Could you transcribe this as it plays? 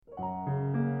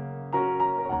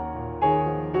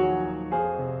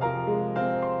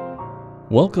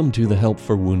Welcome to the Help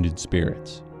for Wounded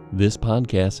Spirits. This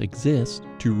podcast exists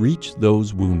to reach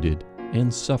those wounded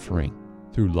and suffering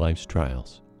through life's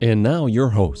trials. And now your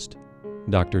host,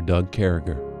 Dr. Doug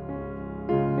Carriger.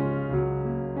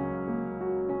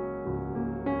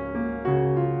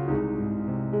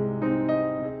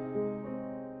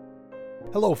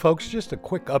 Hello, folks. Just a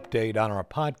quick update on our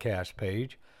podcast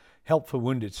page, Help for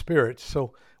Wounded Spirits.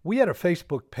 So we had a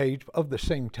Facebook page of the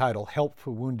same title, Help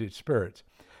for Wounded Spirits.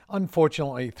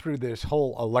 Unfortunately, through this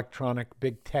whole electronic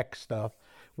big tech stuff,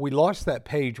 we lost that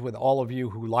page with all of you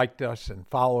who liked us and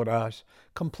followed us,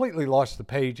 completely lost the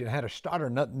page and had to start a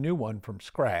new one from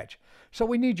scratch. So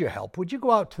we need your help. Would you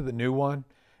go out to the new one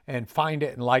and find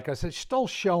it and like us? It's still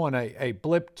showing a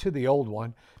blip to the old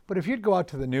one, but if you'd go out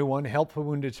to the new one, Help for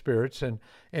Wounded Spirits, and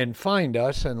find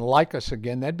us and like us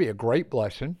again, that'd be a great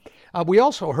blessing. We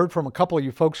also heard from a couple of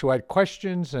you folks who had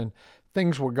questions and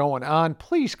things were going on.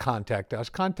 Please contact us.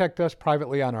 Contact us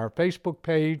privately on our Facebook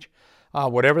page,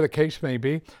 whatever the case may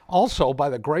be. Also, by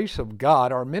the grace of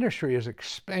God, our ministry is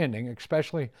expanding,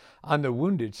 especially on the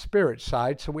wounded spirit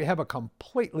side. So we have a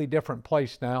completely different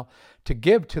place now to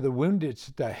give to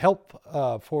the Help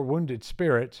for Wounded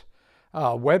Spirits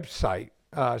website.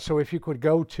 So if you could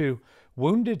go to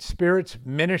Wounded Spirits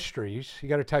Ministries, you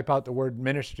got to type out the word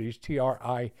ministries,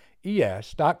 TRIES.com,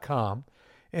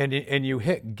 and you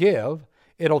hit give.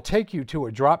 It'll take you to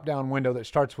a drop-down window that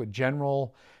starts with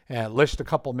general and list a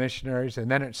couple missionaries,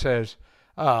 and then it says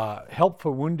Help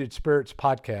for Wounded Spirits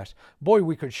podcast. Boy,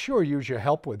 we could sure use your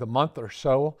help with a month or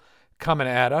so coming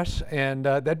at us, and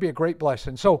that'd be a great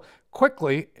blessing. So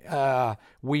quickly,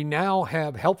 we now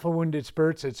have Help for Wounded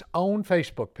Spirits, its own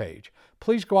Facebook page.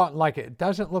 Please go out and like it. It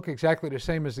doesn't look exactly the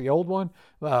same as the old one,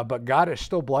 but God is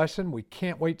still blessing. We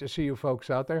can't wait to see you folks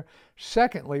out there.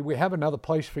 Secondly, we have another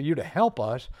place for you to help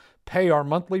us pay our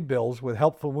monthly bills with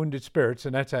Help for Wounded Spirits,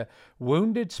 and that's at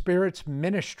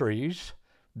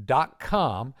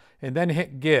woundedspiritsministries.com, and then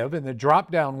hit give. In the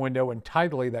drop-down window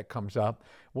entirely that comes up,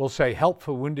 we'll say Help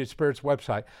for Wounded Spirits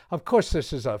website. Of course,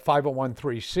 this is a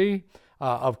 501(c).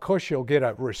 Of course, you'll get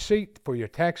a receipt for your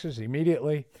taxes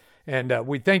immediately. And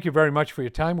we thank you very much for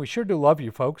your time. We sure do love you,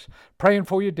 folks. Praying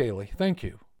for you daily. Thank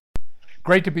you.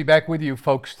 Great to be back with you,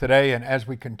 folks, today. And as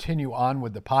we continue on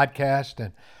with the podcast,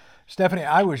 and Stephanie,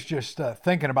 I was just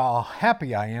thinking about how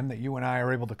happy I am that you and I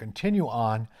are able to continue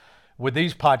on with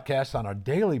these podcasts on a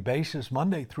daily basis,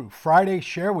 Monday through Friday.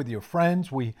 Share with your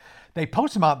friends. They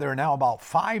post them out there now about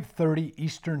 5:30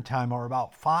 Eastern time, or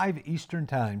about 5 Eastern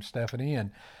time, Stephanie.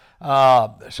 And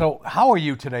so how are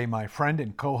you today, my friend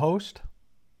and co-host?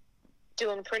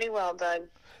 Doing pretty well, Doug.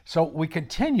 So we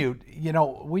continued, in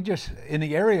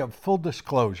the area of full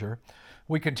disclosure,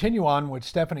 we continue on with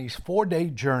Stephanie's 4-day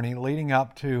journey leading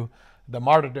up to the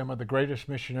martyrdom of the greatest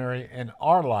missionary in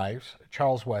our lives,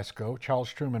 Charles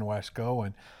Truman Wesco.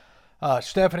 And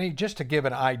Stephanie, just to give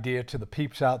an idea to the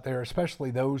peeps out there,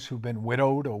 especially those who've been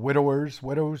widowed or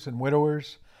widows and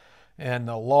widowers, and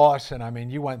the loss, and I mean,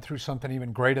 you went through something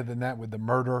even greater than that with the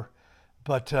murder,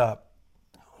 but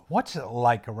what's it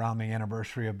like around the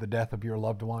anniversary of the death of your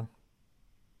loved one?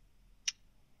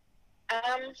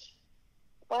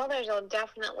 Well, there's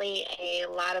definitely a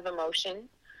lot of emotion.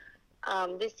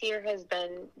 This year has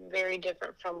been very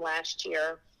different from last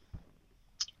year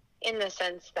in the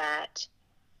sense that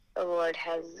the Lord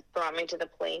has brought me to the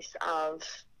place of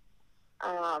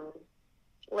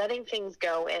letting things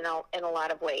go in a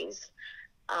lot of ways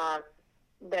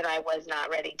that I was not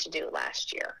ready to do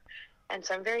last year. And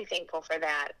so I'm very thankful for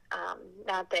that.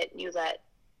 Not that you let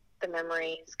the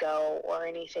memories go or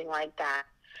anything like that,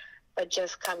 but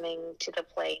just coming to the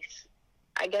place,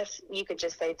 I guess you could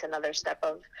just say it's another step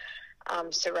of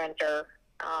surrender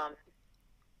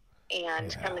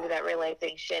and coming to that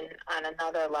realization on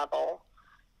another level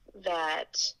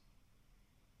that,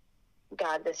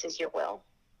 God, this is your will.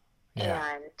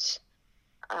 Yeah.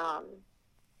 And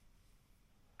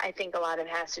I think a lot of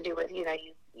it has to do with, you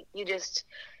just...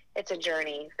 It's a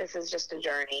journey. This is just a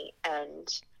journey. And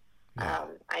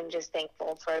I'm just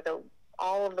thankful for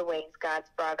all of the ways God's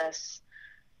brought us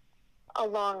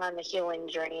along on the healing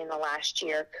journey in the last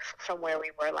year from where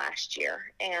we were last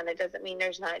year. And it doesn't mean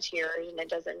there's not tears, and it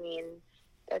doesn't mean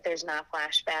that there's not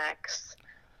flashbacks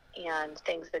and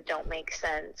things that don't make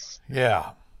sense.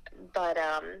 Yeah. But,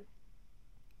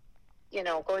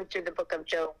 going through the book of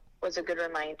Job was a good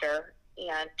reminder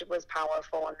and was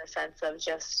powerful in the sense of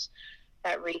just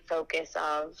that refocus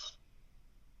of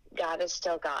God is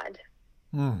still God.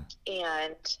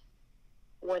 And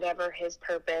whatever his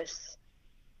purpose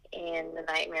in the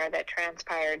nightmare that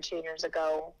transpired 2 years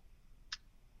ago,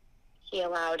 he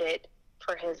allowed it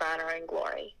for his honor and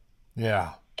glory.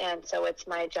 Yeah. And so it's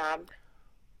my job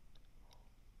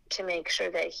to make sure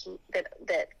that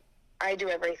that I do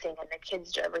everything and the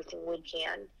kids do everything we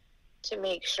can to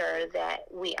make sure that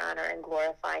we honor and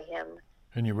glorify him.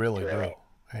 And you really do. It.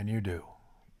 And you do.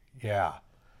 Yeah.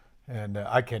 And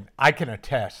I can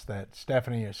attest that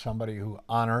Stephanie is somebody who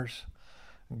honors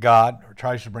God, or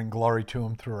tries to bring glory to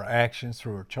him through her actions,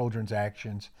 through her children's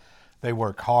actions. They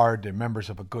work hard. They're members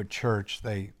of a good church.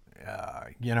 They,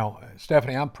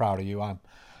 Stephanie, I'm proud of you.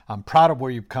 I'm proud of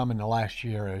where you've come in the last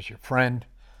year as your friend,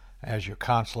 as your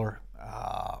counselor.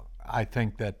 I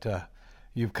think that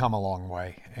you've come a long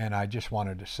way, and I just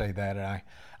wanted to say that. And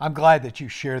I'm glad that you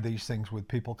share these things with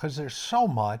people, because there's so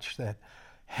much that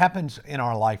happens in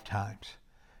our lifetimes.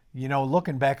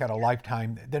 Looking back at a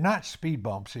lifetime, they're not speed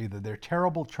bumps either. They're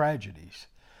terrible tragedies.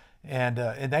 And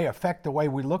they affect the way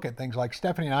we look at things. Like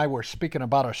Stephanie and I were speaking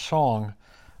about a song,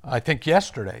 I think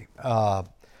yesterday,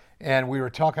 and we were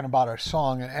talking about our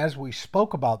song. And as we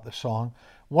spoke about the song,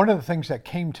 one of the things that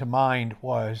came to mind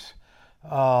was,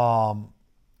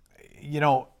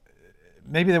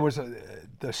 maybe there was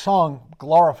the song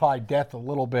glorified death a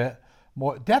little bit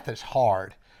more. Death is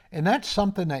hard. And that's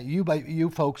something that you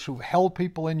folks who've held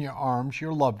people in your arms,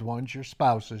 your loved ones, your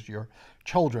spouses, your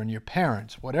children, your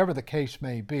parents, whatever the case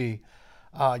may be,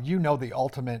 the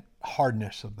ultimate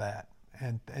hardness of that.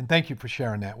 And thank you for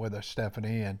sharing that with us,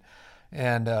 Stephanie.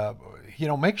 And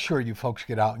make sure you folks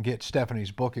get out and get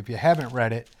Stephanie's book. If you haven't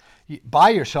read it, buy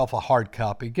yourself a hard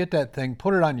copy. Get that thing,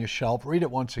 put it on your shelf, read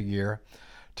it once a year.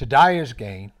 To Die is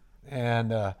Gain.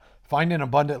 And Find an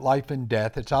Abundant Life in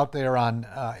Death. It's out there on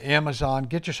Amazon.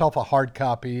 Get yourself a hard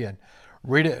copy and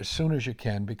read it as soon as you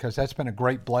can, because that's been a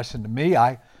great blessing to me.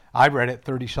 I read it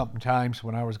 30-something times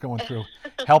when I was going through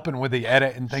helping with the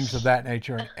edit and things of that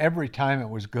nature, and every time it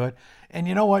was good. And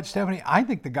you know what, Stephanie? I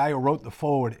think the guy who wrote the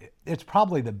foreword, it's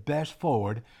probably the best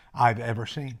foreword I've ever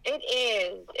seen. It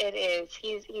is.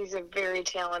 He's a very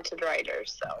talented writer.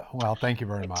 So. Well, thank you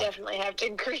very much. I definitely have to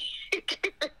agree with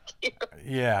you.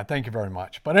 Yeah, thank you very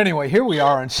much. But anyway, here we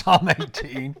are in Psalm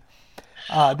 18.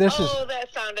 That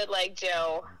sounded like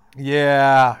Joe.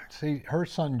 Yeah. See, her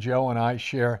son Joe and I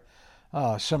share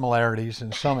similarities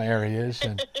in some areas,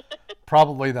 and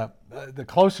probably the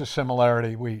closest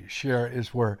similarity we share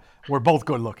is we're both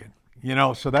good looking.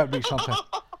 So that would be something.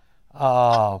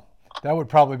 That would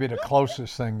probably be the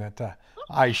closest thing that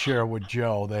I share with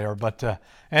Joe there. But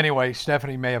anyway,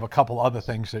 Stephanie may have a couple other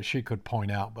things that she could point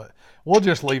out, but we'll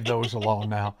just leave those alone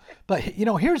now. But,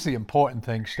 here's the important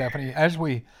thing, Stephanie. As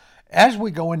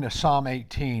we go into Psalm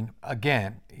 18,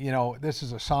 again, this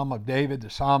is a Psalm of David, the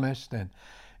psalmist,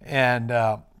 and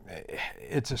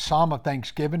it's a Psalm of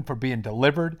thanksgiving for being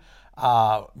delivered.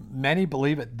 Many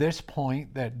believe at this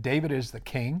point that David is the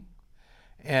king,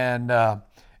 and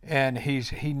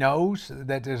he knows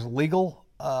that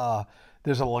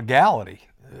there's a legality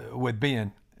with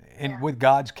being with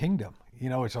God's kingdom.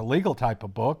 It's a legal type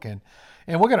of book, and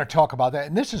we're going to talk about that.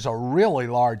 And this is a really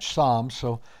large psalm.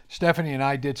 So Stephanie and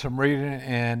I did some reading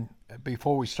and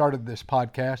before we started this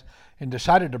podcast, and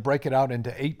decided to break it out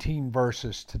into 18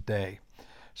 verses today.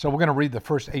 So we're going to read the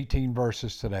first 18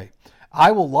 verses today.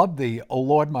 I will love thee, O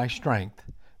Lord, my strength.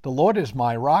 The Lord is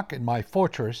my rock and my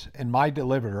fortress and my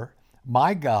deliverer,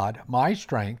 my God, my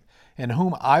strength, in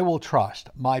whom I will trust,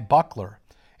 my buckler,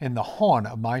 and the horn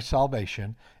of my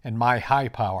salvation, and my high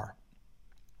power.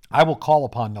 I will call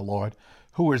upon the Lord,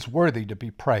 who is worthy to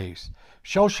be praised.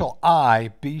 So shall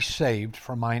I be saved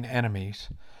from mine enemies.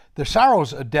 The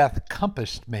sorrows of death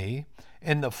compassed me,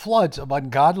 and the floods of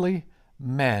ungodly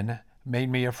men made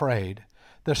me afraid.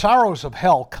 The sorrows of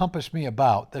hell compassed me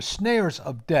about. The snares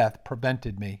of death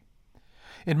prevented me.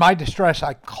 In my distress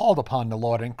I called upon the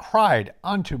Lord and cried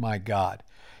unto my God.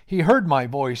 He heard my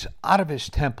voice out of his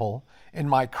temple, and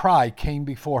my cry came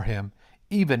before him,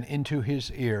 even into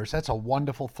his ears. That's a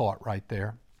wonderful thought right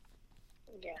there.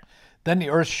 Yeah. Then the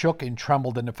earth shook and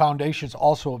trembled, and the foundations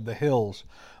also of the hills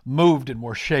moved and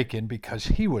were shaken, because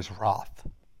he was wroth.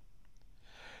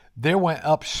 There went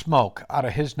up smoke out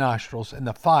of his nostrils, and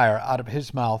the fire out of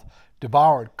his mouth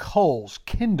devoured coals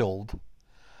kindled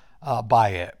by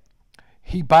it.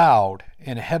 He bowed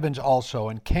in heavens also,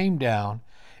 and came down,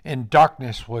 and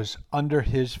darkness was under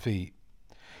his feet.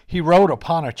 He rode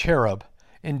upon a cherub,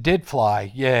 and did fly,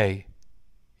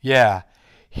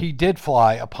 he did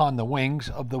fly upon the wings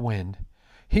of the wind.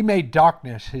 He made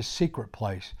darkness his secret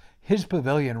place. His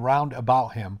pavilion round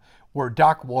about him were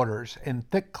dark waters and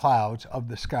thick clouds of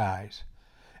the skies.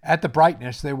 At the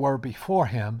brightness there were before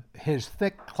him his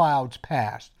thick clouds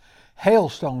passed,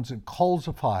 hailstones and coals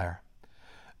of fire.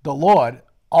 The Lord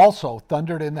also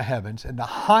thundered in the heavens, and the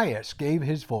highest gave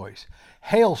his voice,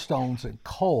 hailstones and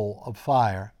coal of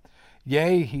fire.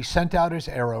 Yea, he sent out his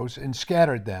arrows and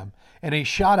scattered them, and he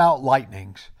shot out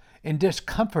lightnings and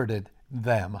discomforted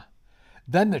them.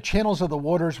 Then the channels of the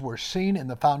waters were seen, and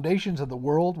the foundations of the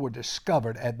world were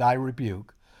discovered at thy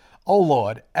rebuke. O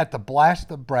Lord, at the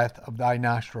blast of breath of thy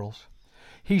nostrils.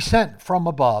 He sent from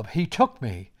above, he took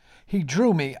me, he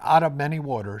drew me out of many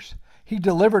waters. He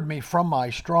delivered me from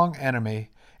my strong enemy,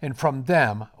 and from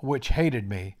them which hated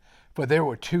me, for they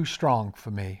were too strong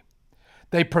for me.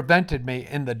 They prevented me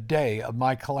in the day of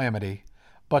my calamity,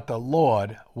 but the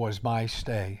Lord was my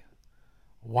stay.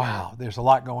 Wow, there's a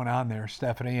lot going on there,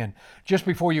 Stephanie. And just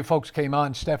before you folks came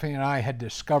on, Stephanie and I had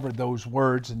discovered those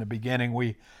words in the beginning.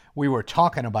 We were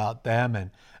talking about them,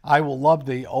 and I will love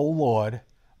thee, O Lord,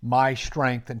 my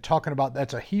strength. And talking about,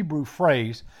 that's a Hebrew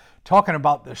phrase, talking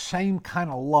about the same kind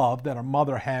of love that a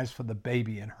mother has for the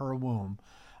baby in her womb,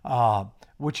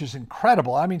 which is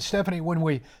incredible. I mean, Stephanie, when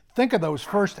we think of those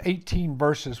first 18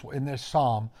 verses in this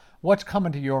psalm, what's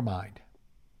coming to your mind?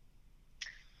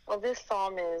 Well, this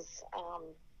psalm is,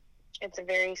 it's a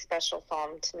very special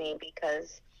psalm to me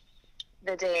because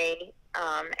the day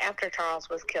after Charles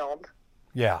was killed,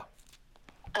 yeah,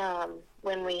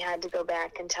 when we had to go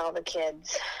back and tell the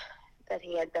kids that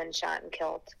he had been shot and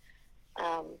killed.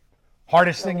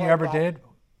 Hardest thing you ever did,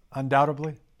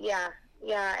 undoubtedly? Yeah,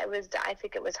 it was. I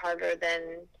think it was harder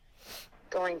than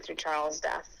going through Charles'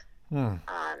 death. In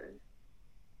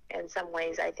some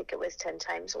ways, I think it was 10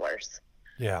 times worse.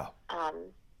 Yeah.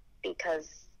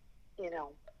 Because,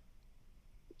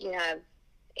 you have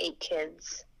 8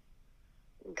 kids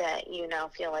that you now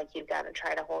feel like you've got to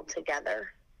try to hold together.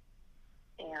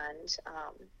 And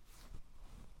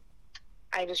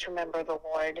I just remember the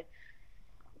Lord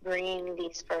bringing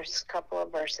these first couple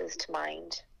of verses to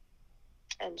mind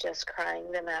and just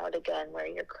crying them out again where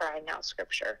you're crying out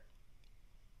scripture.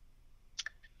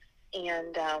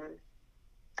 And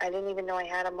I didn't even know I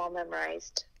had them all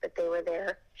memorized, but they were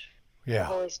there. Yeah. The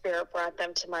Holy Spirit brought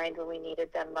them to mind when we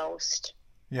needed them most.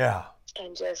 Yeah.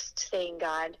 And just saying,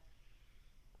 God,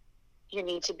 you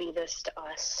need to be this to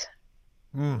us.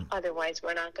 Otherwise,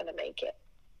 we're not going to make it.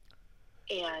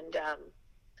 And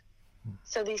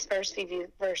so these first few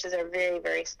verses are very,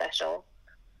 very special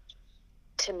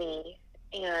to me.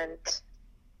 And,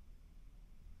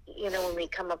 when we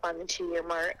come up on the 2-year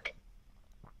mark.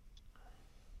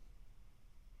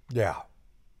 Yeah.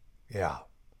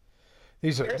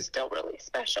 They're still really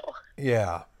special.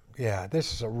 Yeah.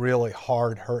 This is a really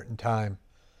hard, hurting time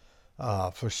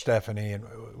for Stephanie, and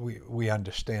we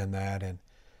understand that.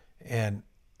 And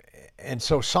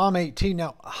so Psalm 18.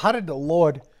 Now, how did the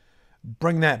Lord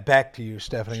bring that back to you,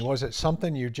 Stephanie? Was it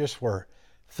something you just were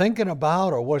thinking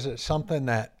about, or was it something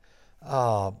that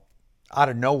out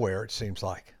of nowhere? It seems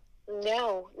like.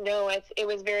 No. It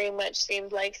was very much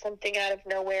seemed like something out of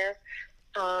nowhere.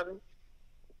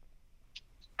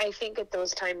 I think at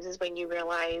those times is when you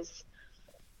realize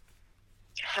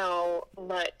how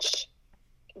much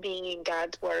being in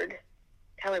God's Word,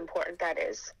 how important that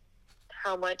is,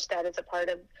 how much that is a part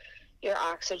of your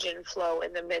oxygen flow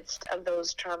in the midst of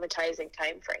those traumatizing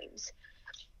time frames.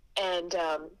 And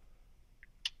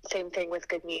same thing with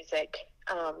good music.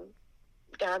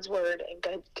 God's Word and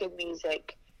good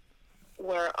music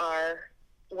were our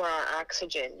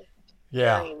oxygen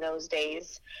during those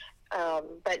days.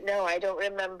 But no, I don't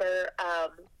remember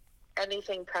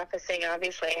anything prefacing.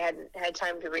 Obviously, I hadn't had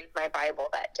time to read my Bible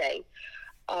that day.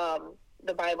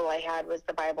 The Bible I had was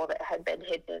the Bible that had been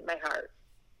hidden in my heart.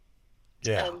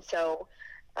 Yeah. And so,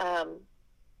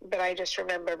 but I just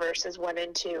remember verses 1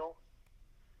 and 2,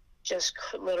 just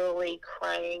literally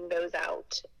crying those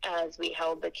out as we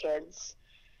held the kids,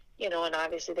 and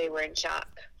obviously they were in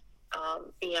shock,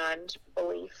 beyond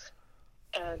belief.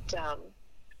 And,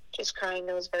 just crying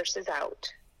those verses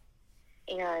out.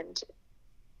 And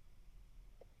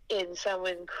in some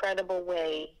incredible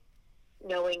way,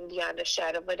 knowing beyond a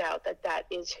shadow of a doubt that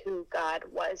is who God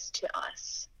was to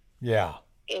us. Yeah.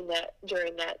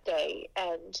 During that day.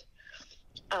 And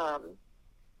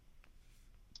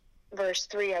verse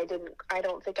 3, I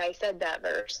don't think I said that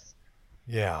verse.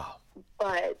 Yeah.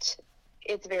 But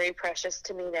it's very precious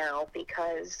to me now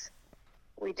because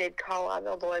we did call on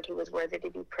the Lord who was worthy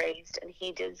to be praised, and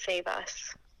he did save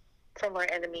us from our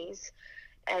enemies.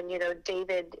 And,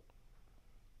 David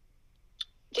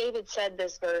said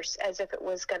this verse as if it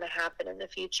was going to happen in the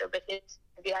future, but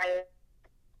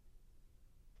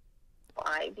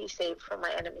I be saved from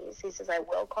my enemies. He says, I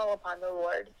will call upon the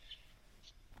Lord,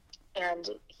 and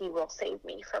he will save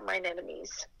me from mine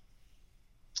enemies.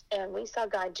 And we saw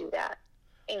God do that.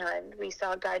 And we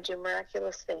saw God do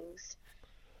miraculous things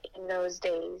in those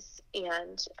days.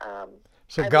 And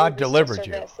so God delivered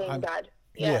you. God.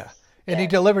 Yes. And he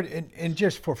delivered, and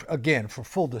just for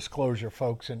full disclosure,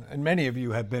 folks, and many of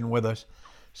you have been with us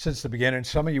since the beginning.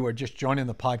 Some of you are just joining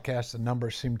the podcast. The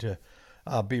numbers seem to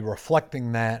be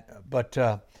reflecting that. But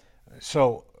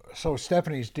so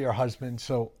Stephanie's dear husband,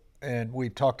 and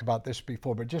we've talked about this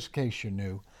before, but just in case you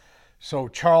knew, so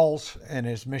Charles and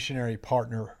his missionary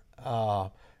partner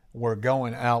were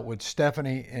going out with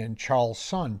Stephanie and Charles'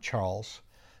 son, Charles,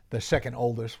 the second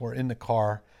oldest, were in the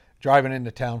car driving into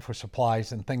town for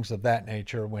supplies and things of that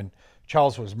nature when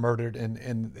Charles was murdered.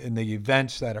 And the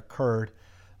events that occurred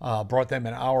brought them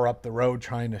an hour up the road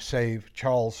trying to save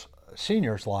Charles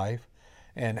Sr.'s life,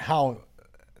 and how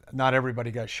not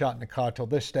everybody got shot in the car till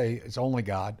this day is only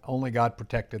God. Only God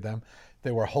protected them.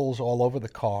 There were holes all over the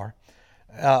car.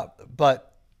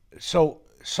 But so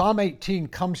Psalm 18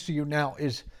 comes to you now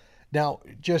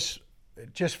just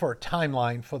for a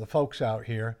timeline for the folks out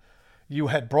here. You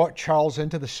had brought Charles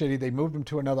into the city. They moved him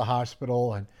to another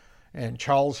hospital, and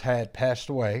Charles had passed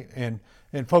away. And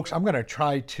folks, I'm going to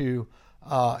try to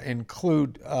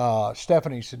include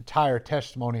Stephanie's entire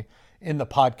testimony in the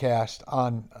podcast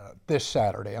on this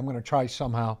Saturday. I'm going to try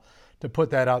somehow to put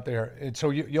that out there, and so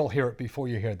you'll hear it before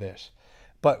you hear this.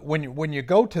 But when you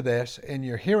go to this and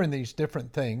you're hearing these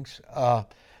different things,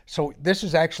 so this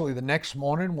is actually the next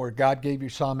morning where God gave you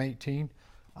Psalm 18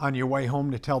 on your way home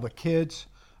to tell the kids.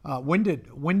 When did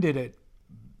you?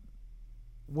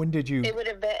 It would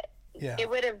have been. Yeah. It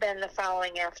would have been the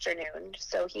following afternoon.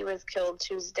 So he was killed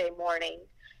Tuesday morning.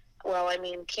 Well, I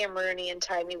mean, Cameroonian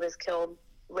time, he was killed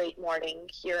late morning.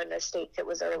 Here in the States, it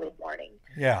was early morning.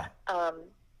 Yeah.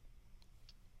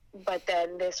 But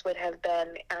then this would have been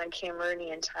on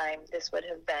Cameroonian time. This would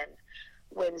have been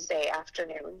Wednesday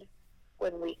afternoon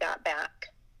when we got back.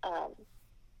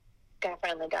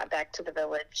 Finally got back to the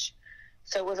village.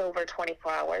 So it was over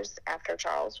 24 hours after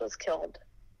Charles was killed.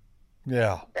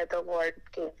 Yeah. That the Lord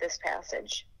gave this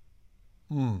passage.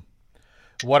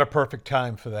 What a perfect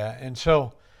time for that. And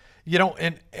so,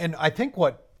 and I think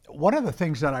one of the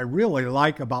things that I really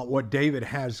like about what David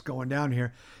has going down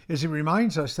here is he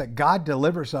reminds us that God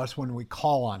delivers us when we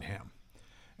call on him.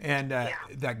 And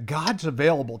that God's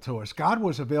available to us. God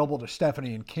was available to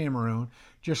Stephanie in Cameroon,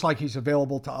 just like he's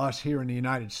available to us here in the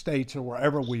United States or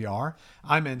wherever we are.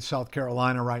 I'm in South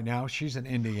Carolina right now. She's in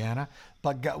Indiana.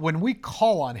 But God, when we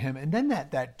call on him, and then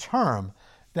that term,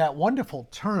 that wonderful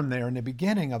term there in the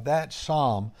beginning of that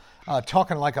psalm,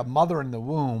 talking like a mother in the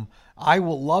womb, I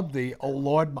will love thee, O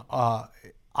Lord.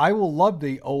 I will love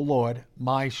thee, O Lord,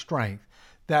 my strength.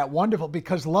 That wonderful,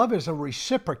 because love is a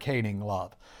reciprocating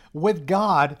love. With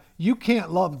God, you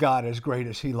can't love God as great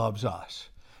as he loves us.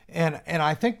 And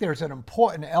I think there's an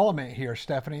important element here,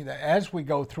 Stephanie, that as we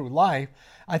go through life,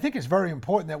 I think it's very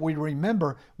important that we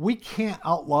remember we can't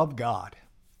outlove God.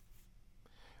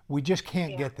 We just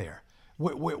can't get there.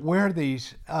 We're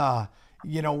these,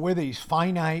 we're these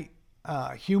finite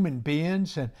human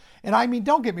beings. And I mean,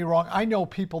 don't get me wrong. I know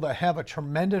people that have a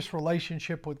tremendous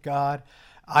relationship with God.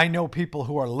 I know people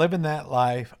who are living that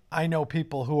life. I know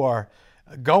people who are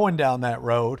going down that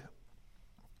road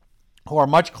who are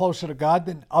much closer to God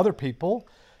than other people.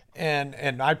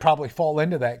 And I probably fall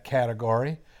into that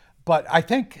category. But I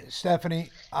think, Stephanie,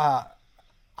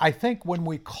 I think when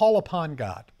we call upon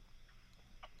God,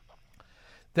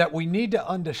 that we need to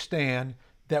understand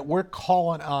that we're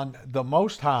calling on the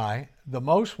Most High, the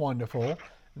most wonderful,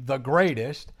 the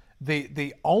greatest,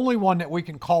 the only one that we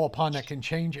can call upon that can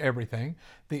change everything,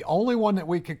 the only one that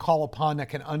we can call upon that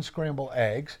can unscramble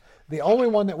eggs, the only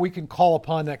one that we can call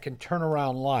upon that can turn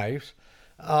around lives,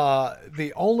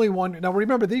 the only one. Now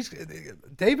remember,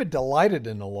 David delighted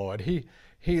in the Lord.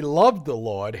 He loved the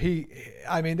Lord.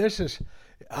 This is,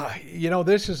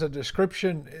 this is a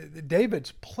description.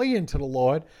 David's pleading to the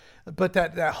Lord, but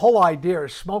that whole idea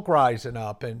of smoke rising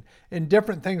up and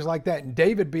different things like that, and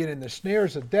David being in the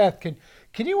snares of death.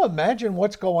 Can you imagine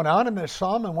what's going on in this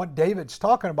psalm and what David's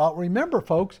talking about? Remember,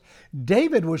 folks,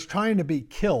 David was trying to be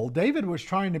killed. David was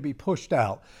trying to be pushed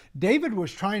out. David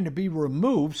was trying to be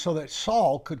removed so that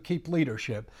Saul could keep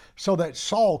leadership, so that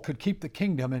Saul could keep the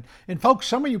kingdom. And folks,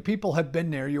 some of you people have been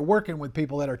there. You're working with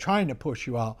people that are trying to push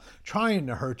you out, trying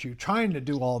to hurt you, trying to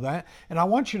do all that. And I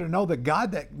want you to know the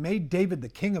God that made David the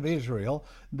king of Israel,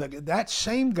 that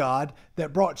same God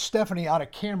that brought Stephanie out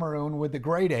of Cameroon with the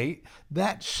grade 8,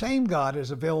 that same God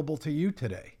is available to you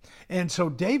today. And so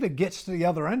David gets to the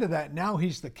other end of that. Now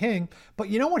he's the king. But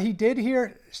you know what he did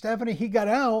here, Stephanie? He got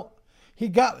out. He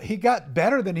got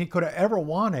better than he could have ever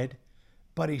wanted,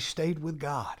 but he stayed with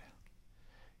God.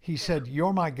 He said,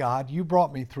 "You're my God. You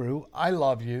brought me through. I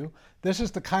love you." This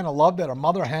is the kind of love that a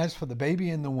mother has for the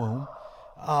baby in the womb.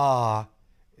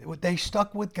 They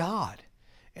stuck with God.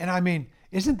 And I mean,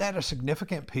 isn't that a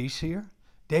significant piece here?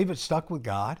 David stuck with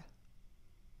God.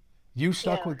 You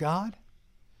stuck with God.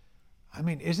 I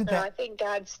mean, isn't that? I think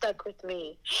God stuck with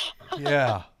me.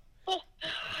 Yeah.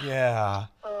 Yeah.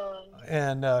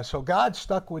 And so God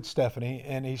stuck with Stephanie,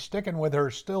 and he's sticking with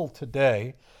her still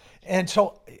today. And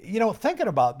so, thinking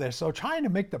about this, so trying to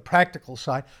make the practical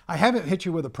side, I haven't hit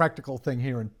you with a practical thing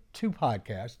here in 2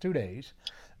 podcasts, 2 days,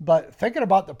 but thinking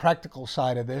about the practical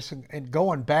side of this and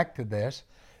going back to this,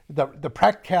 the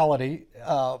practicality,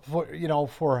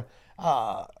 for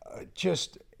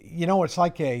just, it's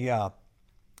like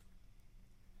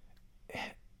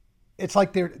it's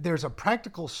like there's a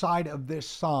practical side of this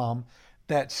psalm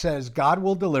that says God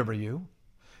will deliver you.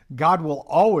 God will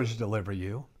always deliver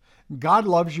you. God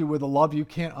loves you with a love you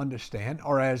can't understand,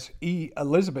 or as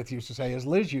Elizabeth used to say, as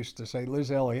Liz used to say,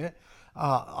 Liz Elliott,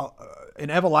 an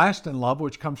everlasting love,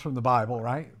 which comes from the Bible,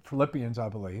 right? Philippians, I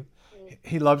believe.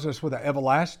 He loves us with an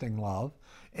everlasting love.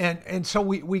 And so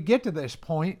we get to this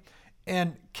point,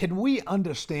 and can we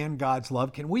understand God's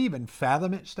love? Can we even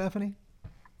fathom it, Stephanie?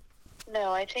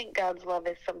 No, I think God's love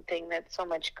is something that's so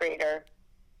much greater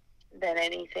than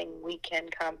anything we can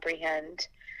comprehend.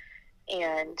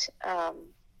 And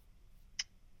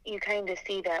you kind of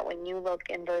see that when you look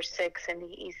in verse 6, and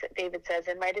David says,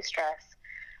 in my distress,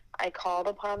 I called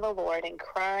upon the Lord and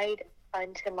cried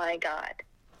unto my God.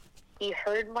 He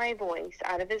heard my voice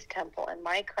out of his temple, and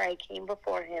my cry came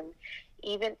before him,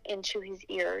 even into his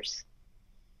ears.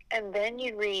 And then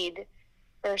you read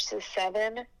verses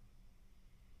 7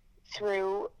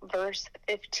 through verse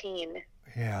 15.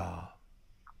 Yeah.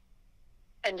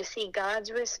 And to see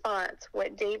God's response,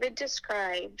 what David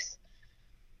describes,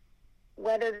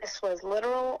 whether this was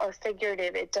literal or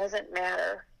figurative, it doesn't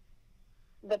matter.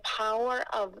 The power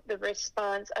of the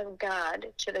response of God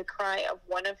to the cry of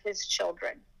one of his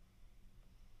children.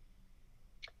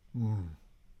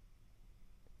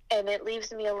 And it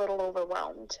leaves me a little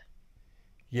overwhelmed.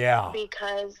 Yeah.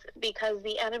 Because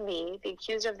the enemy, the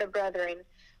accuser of the brethren,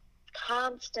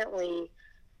 constantly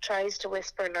tries to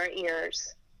whisper in our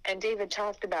ears. And David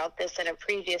talked about this in a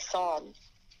previous psalm,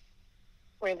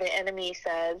 where the enemy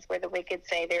says, where the wicked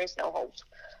say there is no hope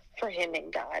for him in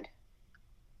God.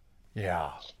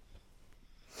 Yeah.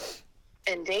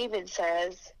 And David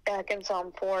says, back in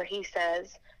Psalm 4, he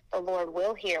says, the Lord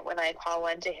will hear when I call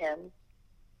unto him.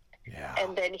 Yeah.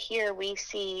 And then here we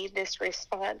see this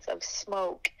response of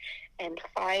smoke and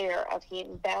fire, of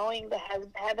him bowing the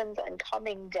heavens and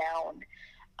coming down,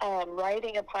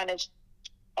 riding upon it,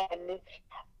 and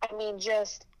I mean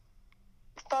just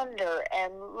thunder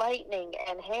and lightning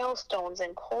and hailstones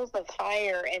and coals of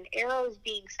fire and arrows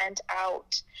being sent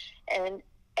out, and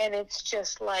it's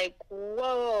just like,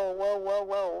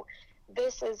 whoa.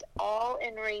 This is all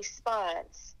in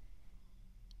response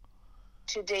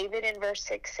to David in verse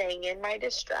 6 saying, in my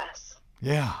distress,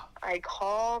 yeah, I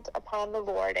called upon the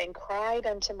Lord and cried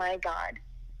unto my God.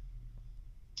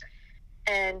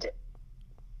 And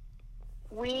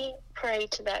we pray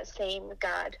to that same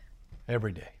God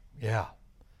every day. Yeah.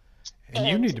 And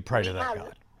you need to pray to that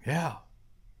God. Yeah.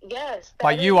 Yes.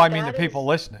 By you, I mean the people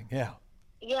listening. Yeah.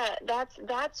 Yeah,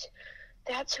 that's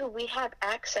who we have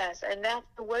access, and that's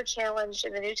who we're challenged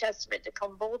in the New Testament to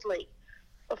come boldly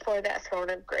before that throne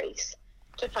of grace,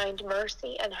 to find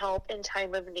mercy and help in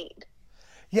time of need.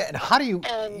 Yeah, and how do you,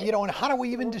 and how do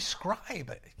we even describe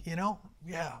it,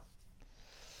 Yeah.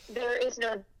 There is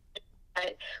no,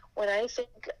 when I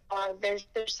think there's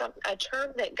a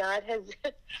term that God has,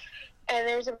 and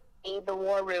there's the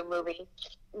War Room movie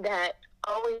that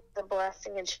always is a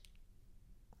blessing, and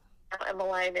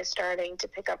Emmeline is starting to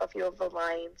pick up a few of the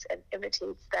lines and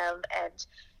imitates them and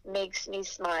makes me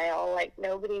smile like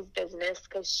nobody's business,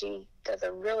 because she does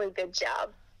a really good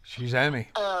job. She's Emmy.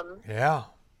 Yeah.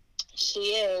 She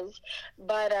is.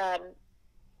 But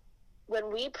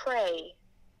when we pray,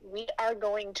 we are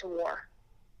going to war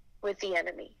with the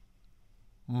enemy.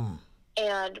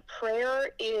 And prayer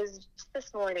is, just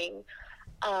this morning,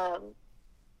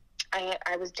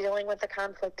 I was dealing with a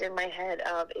conflict in my head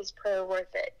of, is prayer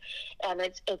worth it? And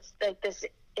it's like this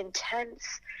intense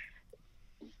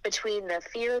between the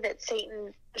fear that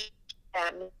Satan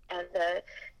and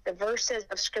the verses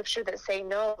of Scripture that say,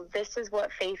 no, this is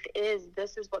what faith is.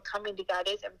 This is what coming to God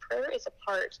is. And prayer is a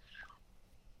part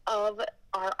of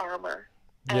our armor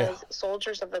as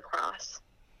soldiers of the cross.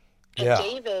 And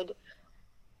David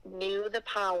knew the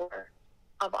power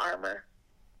of armor.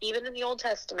 Even in the Old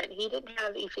Testament, he didn't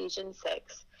have Ephesians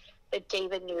 6, but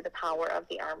David knew the power of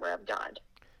the armor of God.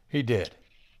 He did.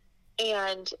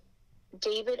 And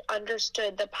David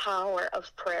understood the power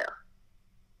of prayer.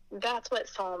 That's what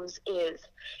Psalms is.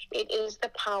 It is the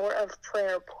power of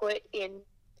prayer put in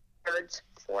words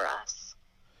for us.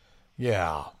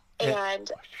 Yeah.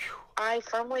 And I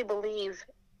firmly believe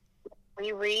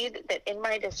we read that in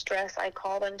my distress, I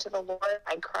called unto the Lord.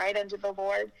 I cried unto the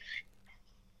Lord.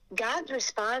 God's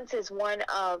response is one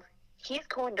of, he's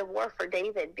going to war for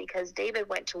David because David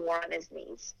went to war on his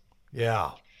knees.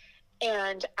 Yeah.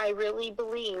 And I really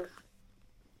believe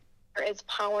there is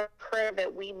power in prayer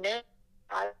that we miss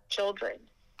our children.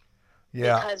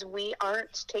 Yeah. Because we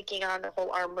aren't taking on the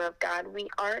whole armor of God. We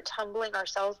aren't humbling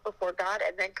ourselves before God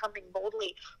and then coming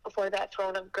boldly before that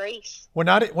throne of grace. We're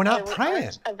not and praying. We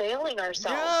aren't availing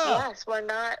ourselves. Yeah. Yes, we're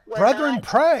not. Brethren,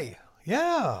 pray.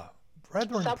 Yeah.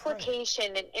 Brethren,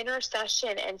 supplication pray. And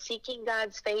intercession and seeking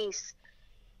God's face.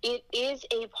 It is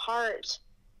a part.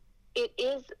 It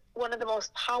is one of the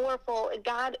most powerful.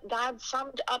 God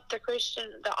summed up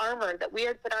the armor that we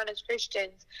are put on as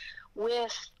Christians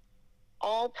with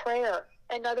all prayer.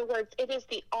 In other words, it is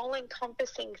the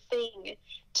all-encompassing thing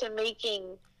to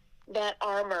making that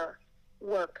armor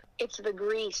work. It's the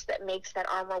grease that makes that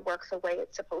armor work the way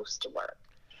it's supposed to work.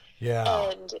 Yeah.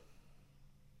 And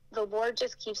the Lord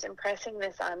just keeps impressing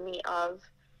this on me of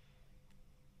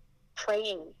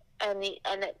praying,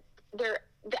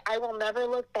 I will never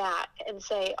look back and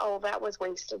say, oh, that was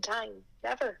wasted time.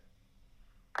 Never.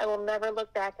 I will never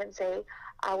look back and say,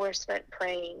 hours spent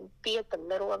praying, be it the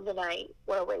middle of the night,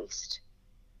 what a waste.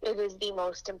 It is the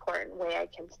most important way I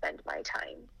can spend my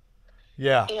time.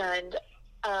 Yeah. And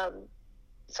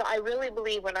so I really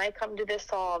believe when I come to this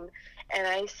psalm and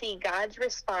I see God's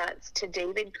response to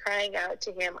David crying out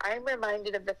to him, I'm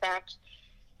reminded of the fact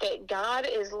that God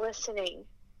is listening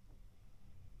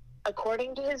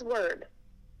according to his word.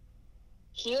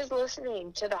 He is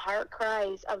listening to the heart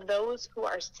cries of those who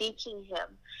are seeking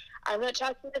him. I'm not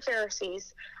talking the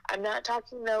Pharisees. I'm not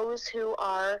talking those who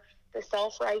are the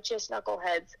self-righteous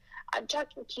knuckleheads. I'm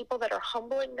talking people that are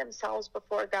humbling themselves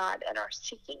before God and are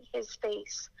seeking his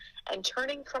face and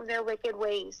turning from their wicked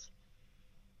ways.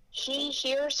 He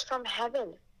hears from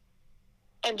heaven.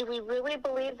 And do we really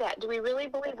believe that? Do we really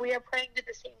believe we are praying to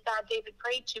the same God David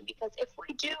prayed to? Because if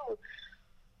we do,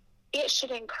 it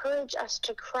should encourage us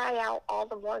to cry out all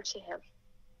the more to him.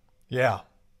 Yeah.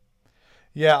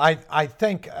 Yeah, I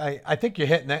think you're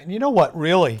hitting that. And you know what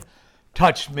really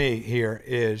touched me here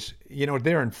is,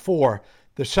 there in 4,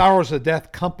 the sorrows of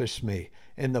death compassed me,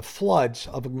 and the floods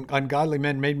of ungodly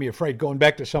men made me afraid. Going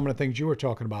back to some of the things you were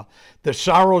talking about. The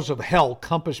sorrows of hell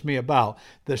compassed me about.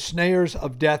 The snares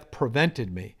of death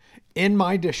prevented me. In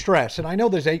my distress, and I know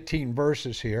there's 18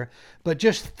 verses here, but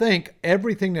just think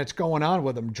everything that's going on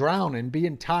with them, drowning,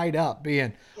 being tied up,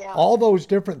 all those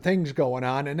different things going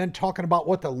on, and then talking about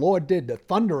what the Lord did, the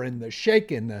thundering, the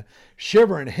shaking, the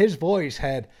shivering. His voice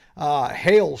had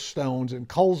hailstones and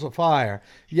coals of fire.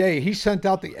 Yea, he sent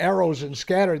out the arrows and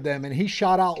scattered them, and he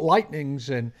shot out lightnings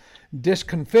and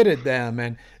discomfited them.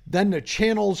 And then the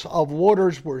channels of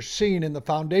waters were seen, and the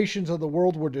foundations of the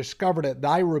world were discovered at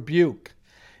thy rebuke.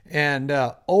 And,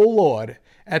 O Lord,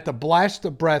 at the blast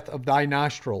of breath of thy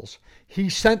nostrils, he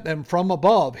sent them from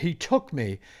above. He took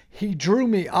me. He drew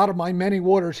me out of my many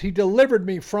waters. He delivered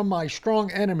me from my strong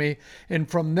enemy and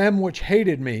from them which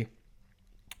hated me,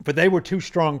 for they were too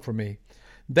strong for me.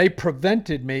 They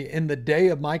prevented me in the day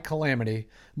of my calamity,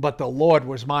 but the Lord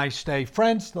was my stay.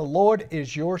 Friends, the Lord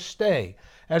is your stay.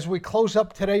 As we close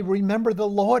up today, remember the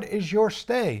Lord is your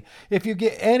stay. If you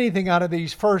get anything out of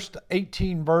these first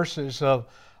 18 verses of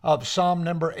Psalm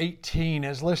number 18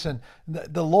 is, listen,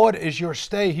 the Lord is your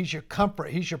stay. He's your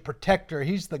comfort. He's your protector.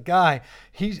 He's the guy.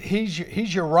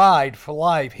 He's your ride for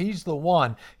life. He's the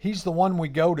one. He's the one we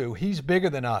go to. He's bigger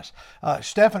than us.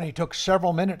 Stephanie took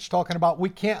several minutes talking about we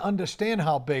can't understand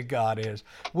how big God is.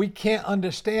 We can't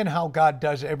understand how God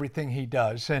does everything he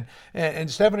does.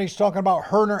 And Stephanie's talking about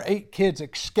her and her 8 kids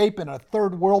escaping a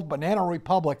third world banana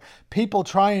republic, people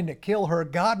trying to kill her.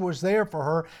 God was there for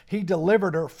her. He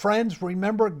delivered her. Friends,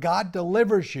 remember, God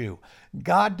delivers you.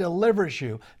 God delivers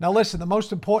you. Now listen, the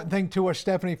most important thing to us,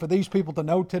 Stephanie, for these people to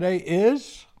know today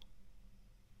is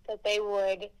that they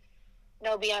would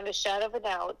know beyond a shadow of a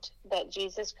doubt that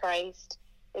Jesus Christ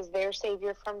is their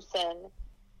Savior from sin,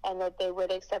 and that they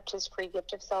would accept his free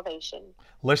gift of salvation.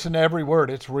 Listen to every word.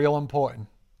 It's real important.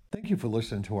 Thank you for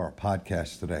listening to our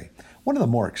podcast today. One of the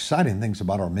more exciting things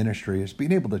about our ministry is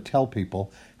being able to tell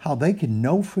people how they can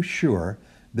know for sure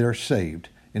they're saved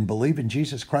and believe in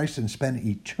Jesus Christ and spend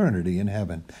eternity in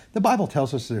heaven. The Bible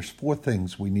tells us there's 4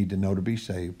 things we need to know to be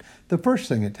saved. The first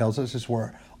thing it tells us is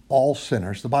we're all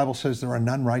sinners. The Bible says there are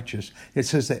none righteous. It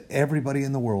says that everybody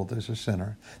in the world is a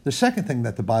sinner. The second thing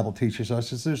that the Bible teaches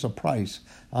us is there's a price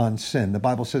on sin. The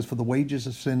Bible says, for the wages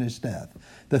of sin is death.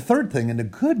 The third thing, and the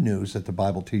good news that the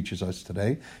Bible teaches us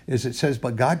today, is it says,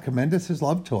 but God commendeth his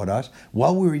love toward us.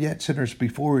 While we were yet sinners,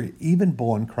 before we were even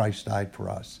born, Christ died for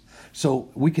us. So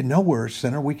we can know we're a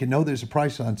sinner. We can know there's a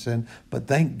price on sin, but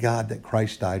thank God that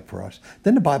Christ died for us.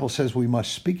 Then the Bible says we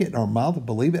must speak it in our mouth and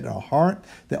believe it in our heart,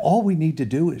 that all we need to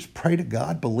do is pray to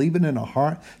God, believe it in our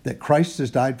heart that Christ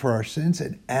has died for our sins,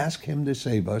 and ask him to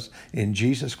save us in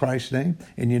Jesus Christ's name.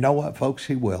 And you know what, folks?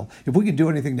 He will. If we can do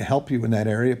anything to help you in that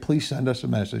area, please send us a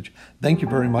message. Thank you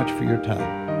very much for your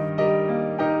time.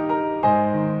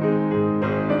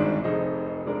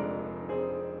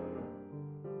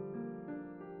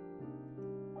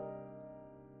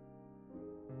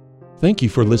 Thank you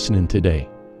for listening today.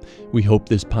 We hope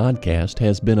this podcast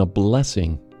has been a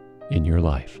blessing in your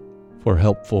life. For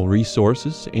helpful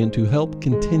resources and to help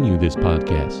continue this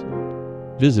podcast,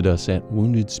 visit us at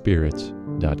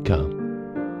woundedspirits.com.